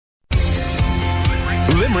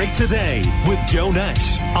Limerick Today with Joe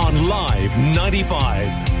Nash on Live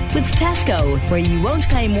 95. With Tesco, where you won't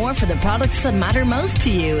pay more for the products that matter most to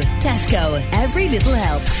you. Tesco, every little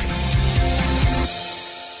helps.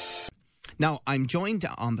 Now, I'm joined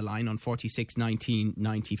on the line on 46 19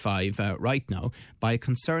 95 right now by a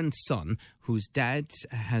concerned son whose dad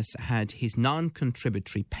has had his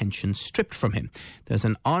non-contributory pension stripped from him. There's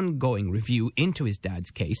an ongoing review into his dad's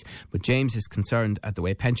case, but James is concerned at the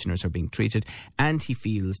way pensioners are being treated, and he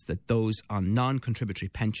feels that those on non-contributory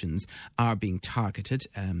pensions are being targeted.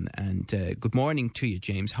 Good morning to you,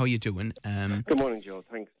 James. How are you doing? Good morning, Joe.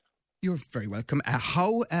 Thanks. You're very welcome.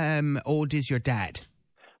 How old is your dad?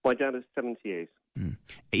 My dad is 78.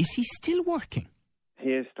 Is he still working? He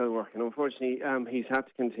is still working. Unfortunately, he's had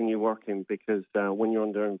to continue working because when you're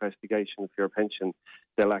under investigation for your pension,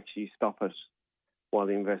 they'll actually stop it while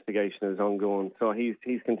the investigation is ongoing. So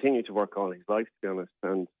he's continued to work all his life, to be honest.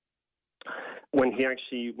 And when he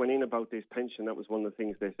actually went in about this pension, that was one of the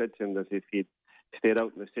things they said to him, that if he'd stayed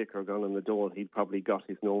out in the sick or gone on the dole, he'd probably got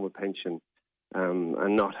his normal pension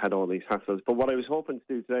and not had all these hassles. But what I was hoping to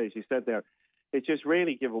do today, as you said there, is just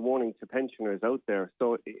really give a warning to pensioners out there.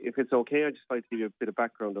 So if it's okay, I'd just like to give you a bit of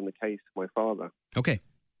background on the case of my father. Okay.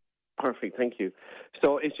 Perfect, thank you.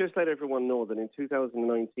 So it's just let everyone know that in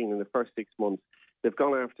 2019, in the first 6 months, they've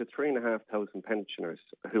gone after 3,500 pensioners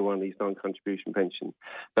who are on these non-contribution pensions.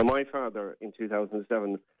 Now, my father, in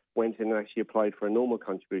 2007, went in and actually applied for a normal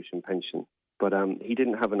contribution pension, but he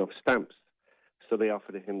didn't have enough stamps, so they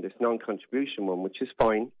offered him this non-contribution one, which is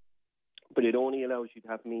fine, but it only allows you to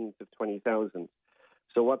have means of 20,000.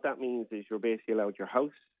 So what that means is you're basically allowed your house.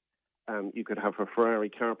 You could have a Ferrari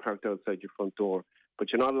car parked outside your front door, but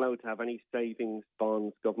you're not allowed to have any savings,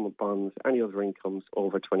 bonds, government bonds, any other incomes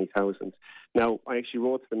over 20,000. Now, I actually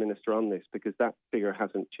wrote to the minister on this because that figure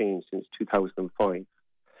hasn't changed since 2005.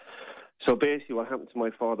 So basically what happened to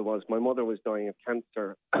my father was my mother was dying of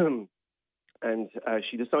cancer and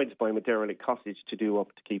she decided to buy him a derelict cottage to do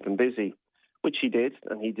up to keep him busy, which he did,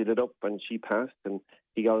 and he did it up, and she passed, and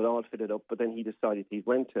he got it all fitted up, but then he decided he'd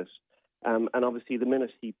rent it. And obviously the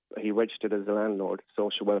minute he registered as a landlord,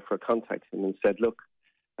 social welfare contacted him and said, look,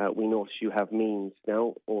 we notice you have means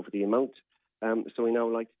now over the amount, so we now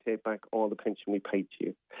like to take back all the pension we paid to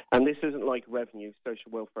you. And this isn't like revenue.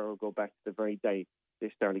 Social welfare will go back to the very day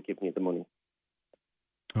they started giving you the money.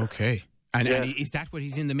 Okay. And is that what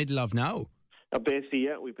he's in the middle of now? Basically,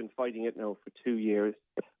 yeah, we've been fighting it now for 2 years.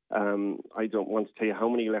 I don't want to tell you how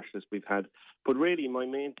many letters we've had, but really my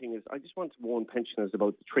main thing is I just want to warn pensioners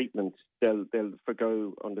about the treatment they'll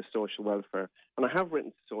forgo under social welfare. And I have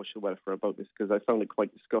written to social welfare about this because I found it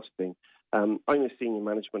quite disgusting. I'm a senior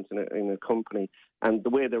management in a company, and the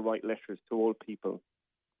way they write letters to old people,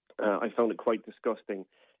 I found it quite disgusting.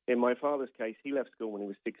 In my father's case, he left school when he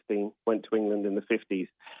was 16, went to England in the 50s.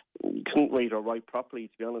 He couldn't read or write properly,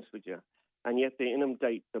 to be honest with you. And yet they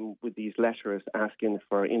inundate them with these letters asking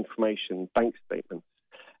for information, bank statements.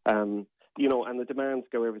 And the demands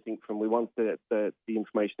go everything from we want the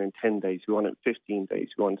information in 10 days, we want it in 15 days,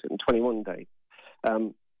 we want it in 21 days.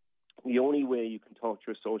 The only way you can talk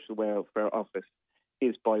to a social welfare office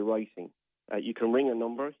is by writing. You can ring a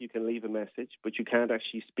number, you can leave a message, but you can't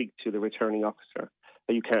actually speak to the returning officer.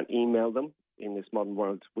 You can't email them in this modern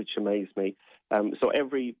world, which amazed me. So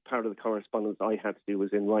every part of the correspondence I had to do was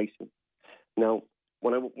in writing. Now,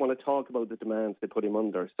 when I want to talk about the demands they put him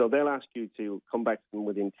under, so they'll ask you to come back to them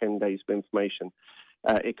within 10 days of information.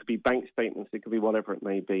 It could be bank statements, it could be whatever it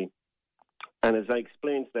may be. And as I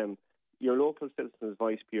explained to them, your local Citizen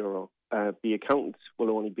Advice Bureau, the accountants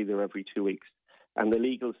will only be there every 2 weeks, and the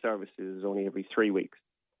legal services is only every 3 weeks.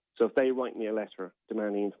 So if they write me a letter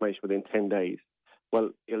demanding information within 10 days, well,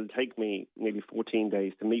 it'll take me nearly 14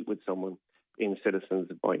 days to meet with someone in Citizens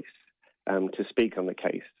Advice to speak on the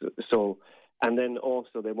case. So, and then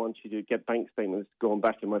also they want you to get bank statements going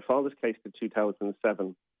back in my father's case to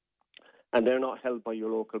 2007, and they're not held by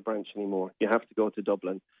your local branch anymore. You have to go to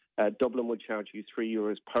Dublin. Dublin will charge you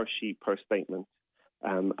 €3 per sheet per statement,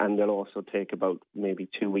 and they'll also take about maybe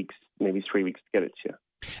 2 weeks, maybe 3 weeks to get it to you.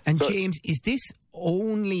 And so, James, is this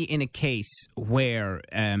only in a case where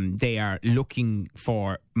they are looking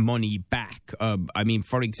for money back?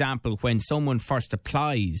 For example, when someone first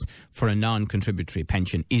applies for a non-contributory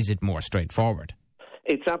pension, is it more straightforward?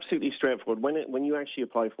 It's absolutely straightforward. When you actually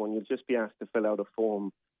apply for one, you'll just be asked to fill out a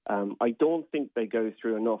form. I don't think they go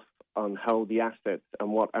through enough on how the assets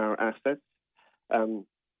and what are assets.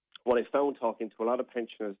 What I found talking to a lot of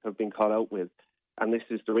pensioners have been caught out with, and this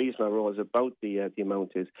is the reason I wrote about the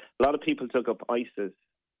amount, is a lot of people took up ISAs,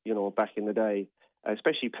 back in the day,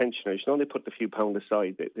 especially pensioners. They put the few pound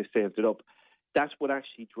aside, they saved it up. That would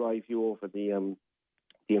actually drive you over the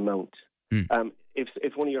the amount.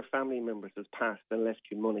 If one of your family members has passed and left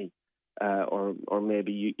you money, or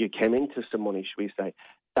maybe you came into some money, should we say,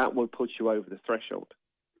 that will put you over the threshold.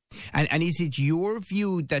 And is it your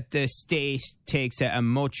view that the state takes a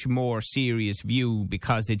much more serious view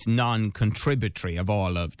because it's non-contributory of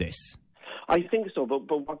all of this? I think so, but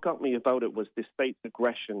what got me about it was the state's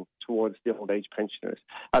aggression towards the old age pensioners.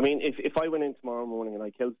 I mean, if I went in tomorrow morning and I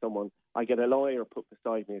killed someone, I get a lawyer put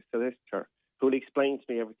beside me, a solicitor, who will explain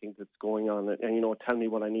to me everything that's going on and tell me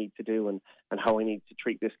what I need to do and how I need to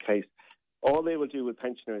treat this case. All they will do with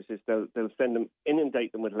pensioners is they'll send them,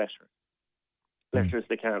 inundate them with letters. Letters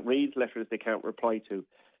they can't read, letters they can't reply to,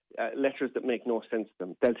 letters that make no sense to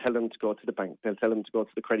them. They'll tell them to go to the bank. They'll tell them to go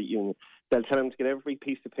to the credit union. They'll tell them to get every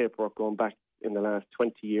piece of paperwork going back in the last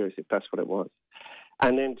 20 years, if that's what it was.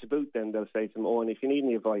 And then to boot them, they'll say to them, and if you need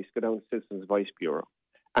any advice, go down to Citizens Advice Bureau.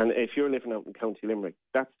 And if you're living out in County Limerick,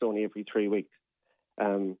 that's only every 3 weeks.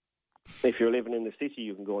 If you're living in the city,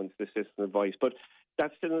 you can go into the Citizen Advice. But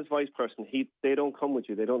that Citizen Advice person, they don't come with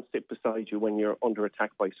you. They don't sit beside you when you're under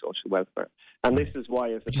attack by social welfare. And this is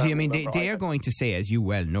why, as a family member, they are going to say, as you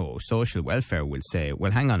well know, social welfare will say,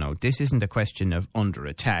 well, hang on now, this isn't a question of under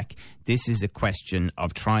attack. This is a question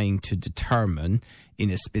of trying to determine in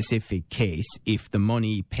a specific case if the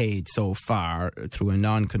money paid so far through a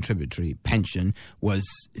non-contributory pension was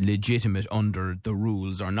legitimate under the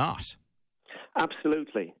rules or not.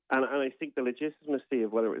 Absolutely. And I think the legitimacy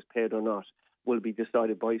of whether it was paid or not will be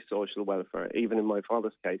decided by social welfare, even in my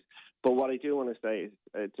father's case. But what I do want to say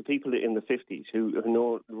is to people in the 50s who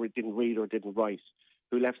didn't read or didn't write,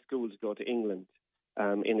 who left school to go to England,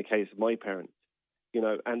 in the case of my parents,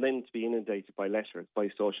 and then to be inundated by letters, by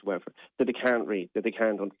social welfare, that they can't read, that they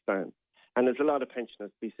can't understand. And there's a lot of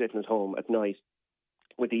pensioners be sitting at home at night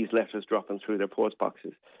with these letters dropping through their post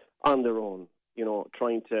boxes on their own,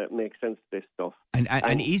 trying to make sense of this stuff.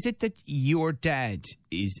 And is it that your dad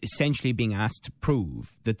is essentially being asked to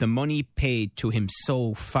prove that the money paid to him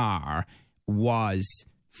so far was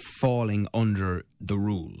falling under the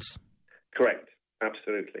rules? Correct.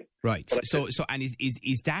 Absolutely. Right. So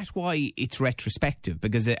is that why it's retrospective?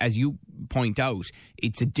 Because as you point out,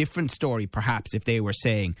 it's a different story perhaps if they were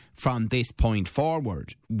saying from this point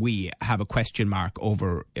forward we have a question mark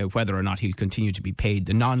over whether or not he'll continue to be paid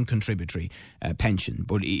the non-contributory pension.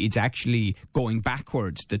 But it's actually going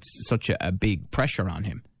backwards that's such a big pressure on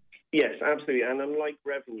him. Yes, absolutely. And unlike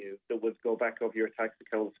revenue that would go back over your tax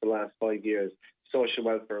accounts for the last 5 years, social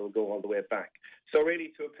welfare will go all the way back. So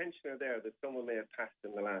really, to a pensioner there, that someone may have passed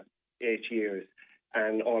in the last 8 years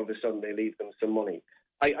and all of a sudden they leave them some money.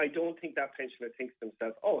 I don't think that pensioner thinks to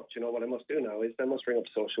himself, do you know what I must do now is I must ring up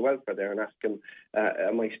social welfare there and ask him,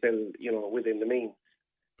 am I still, within the means?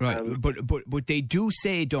 Right, but they do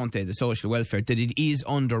say, don't they, the social welfare, that it is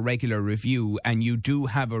under regular review and you do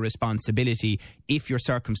have a responsibility if your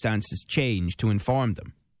circumstances change to inform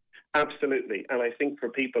them. Absolutely. And I think for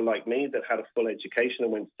people like me that had a full education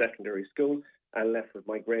and went to secondary school and left with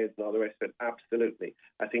my grades and all the rest of it, absolutely.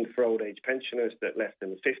 I think for old age pensioners that left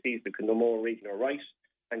in the 50s that could no more read nor write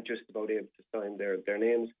and just about able to sign their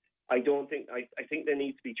names, I think they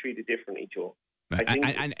need to be treated differently, Joe.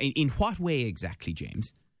 And in what way exactly,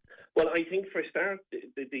 James? Well, I think for a start,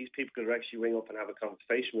 these people could actually ring up and have a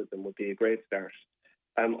conversation with them would be a great start.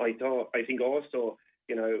 I think also,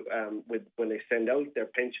 when they send out their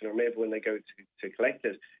pension or maybe when they go to collect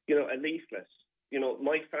it, a leaflet.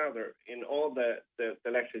 My father, in all the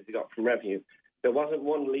letters he got from revenue, there wasn't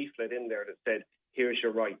one leaflet in there that said, here's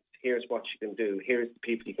your rights, here's what you can do, here's the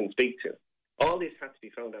people you can speak to. All this had to be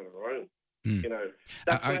found out on our own.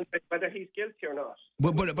 That's whether he's guilty or not.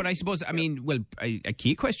 But I suppose, a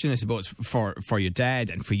key question, I suppose, for your dad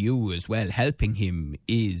and for you as well, helping him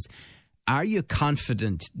is, are you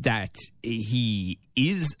confident that he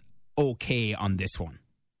is okay on this one?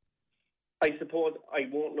 I suppose I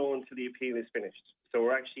won't know until the appeal is finished. So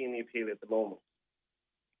we're actually in the appeal at the moment.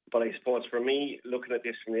 But I suppose for me, looking at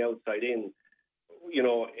this from the outside in,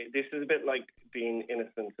 this is a bit like being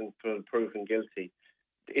innocent until proven guilty.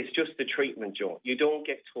 It's just the treatment, Joe. You don't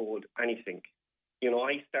get told anything.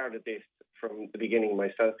 I started this from the beginning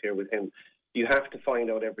myself here with him. You have to find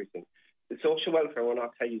out everything. The social welfare will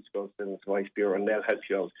not tell you to go to the Advice Bureau and they'll help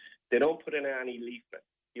you out. They don't put in any leaflet.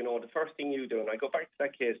 The first thing you do, and I go back to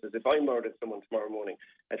that case, is if I murdered someone tomorrow morning,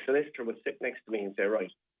 a solicitor would sit next to me and say,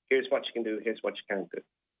 right, here's what you can do, here's what you can't do.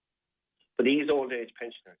 But these old age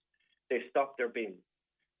pensioners, they stop their bins.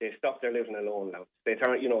 They stop their living alone now. They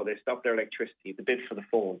stop their electricity, the bill for the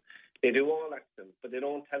phone. They do all that to them, but they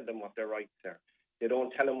don't tell them what their rights are. They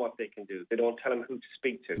don't tell them what they can do. They don't tell them who to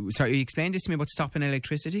speak to. Sorry, explain this to me about stopping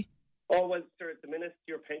electricity? Oh, well, sir, the minute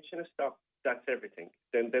your pension is stopped, that's everything.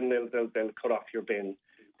 Then they'll cut off your bin.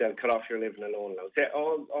 They'll cut off your living alone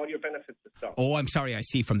allowance. All your benefits are stopped. Oh, I'm sorry, I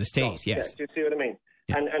see from the States, yes. Yeah, do you see what I mean?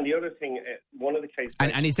 Yeah. And the other thing, one of the cases...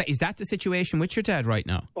 And is that the situation with your dad right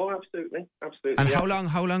now? Oh, absolutely. And how long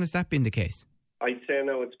has that been the case? I'd say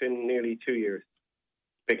now it's been nearly 2 years,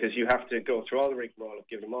 because you have to go through all the rigmarole of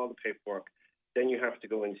giving them all the paperwork, then you have to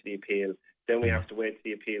go into the appeal, then we have to wait till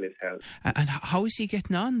the appeal is held. And how is he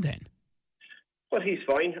getting on then? Well, he's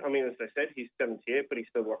fine. I mean, as I said, he's 78, but he's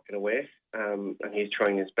still working away, and he's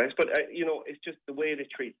trying his best. But, it's just the way they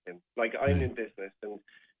treat him. Like, I'm in business, and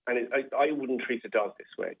I wouldn't treat a dog this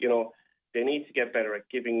way. They need to get better at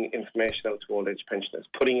giving information out to old age pensioners,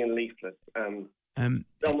 putting in leaflets.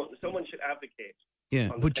 Someone should advocate. Yeah,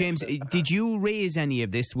 but James, did you raise any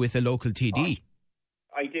of this with a local TD?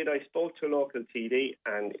 I did. I spoke to a local TD,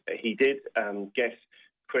 and he did get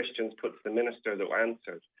questions put to the minister that were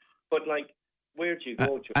answered. But, where do you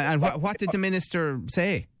go? And what did the minister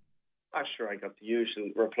say? Sure, I got the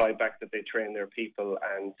usual reply back that they train their people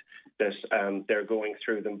and that they're going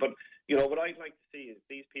through them. But, what I'd like to see is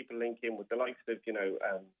these people link in with the likes of,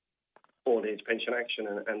 Old Age Pension Action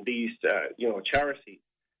and these, charities,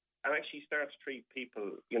 and actually start to treat people,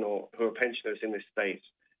 who are pensioners in this state,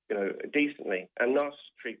 decently, and not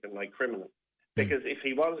treat them like criminals. Because if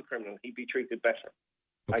he was a criminal, he'd be treated better.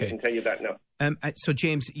 Okay. I can tell you that now. So,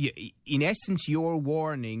 James, in essence, your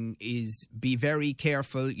warning is be very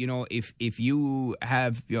careful. If you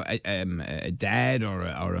have a dad or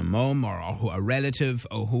a mum or a relative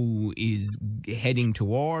who is heading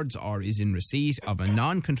towards or is in receipt of a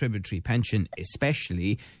non-contributory pension,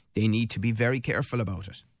 especially, they need to be very careful about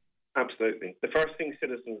it. Absolutely. The first thing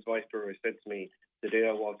Citizens Vice Brewer said to me the day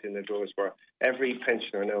I walked in the doors were every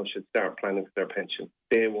pensioner now should start planning for their pension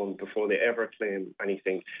day one before they ever claim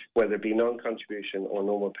anything, whether it be non-contribution or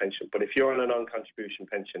normal pension. But if you're on a non-contribution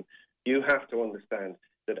pension, you have to understand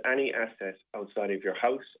that any asset outside of your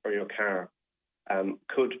house or your car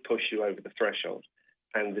could push you over the threshold.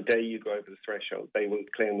 And the day you go over the threshold, they will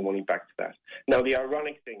claim the money back to that. Now, the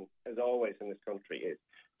ironic thing, as always in this country, is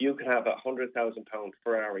you can have a £100,000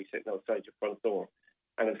 Ferrari sitting outside your front door,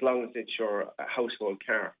 and as long as it's your household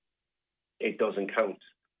car, it doesn't count.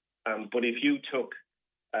 But if you took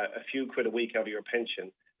a few quid a week out of your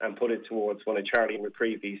pension and put it towards one of Charlie and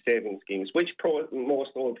McCreevy's savings schemes, which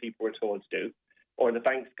most old people were told to do, or the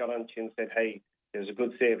banks got on to you and said, hey, there's a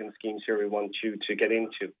good savings scheme here we want you to get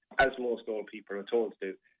into, as most old people are told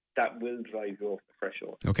to do, that will drive you off the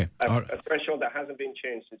threshold. Okay. A threshold that hasn't been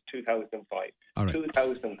changed since 2005. All right.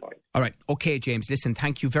 2005. All right. Okay, James, listen,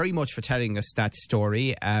 thank you very much for telling us that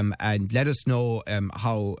story, and let us know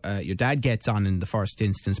how your dad gets on in the first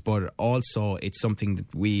instance, but also it's something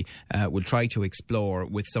that we will try to explore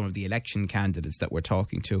with some of the election candidates that we're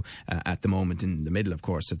talking to at the moment, in the middle, of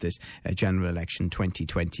course, of this general election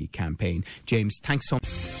 2020 campaign. James, thanks so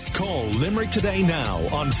much. Call Limerick Today now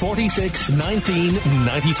on 46 19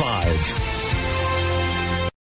 95.